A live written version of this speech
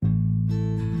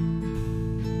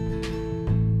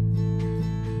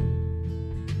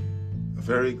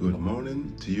very good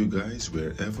morning to you guys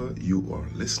wherever you are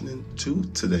listening to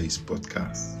today's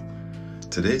podcast.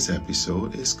 Today's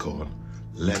episode is called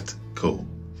Let Go.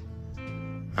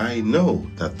 I know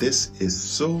that this is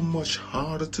so much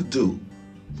harder to do,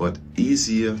 but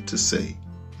easier to say.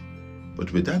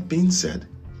 But with that being said,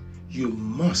 you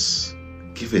must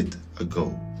give it a go.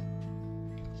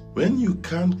 When you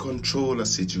can't control a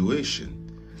situation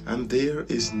and there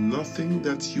is nothing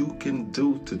that you can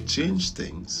do to change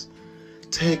things,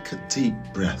 take a deep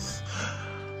breath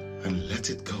and let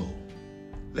it go.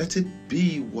 Let it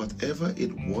be whatever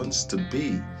it wants to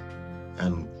be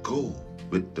and go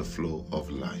with the flow of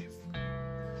life.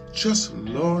 Just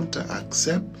learn to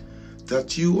accept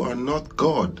that you are not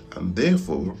God and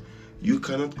therefore you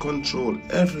cannot control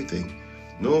everything,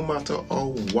 no matter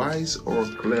how wise or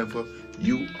clever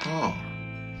you are.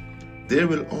 There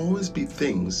will always be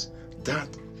things that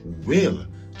will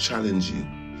challenge you.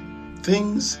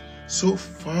 Things so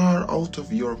far out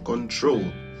of your control.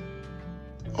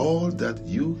 All that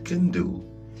you can do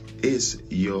is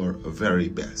your very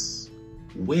best.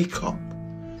 Wake up,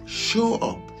 show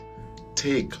up,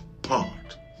 take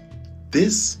part.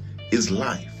 This is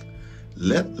life.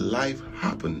 Let life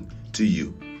happen to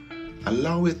you.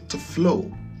 Allow it to flow.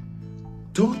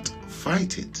 Don't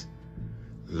fight it.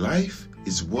 Life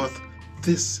is what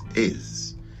this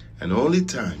is, and only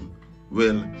time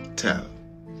will tell.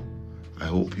 I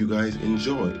hope you guys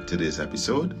enjoyed today's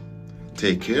episode.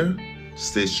 Take care,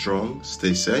 stay strong,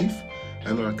 stay safe,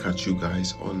 and I'll catch you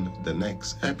guys on the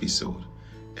next episode.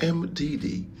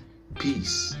 MDD,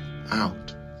 peace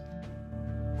out.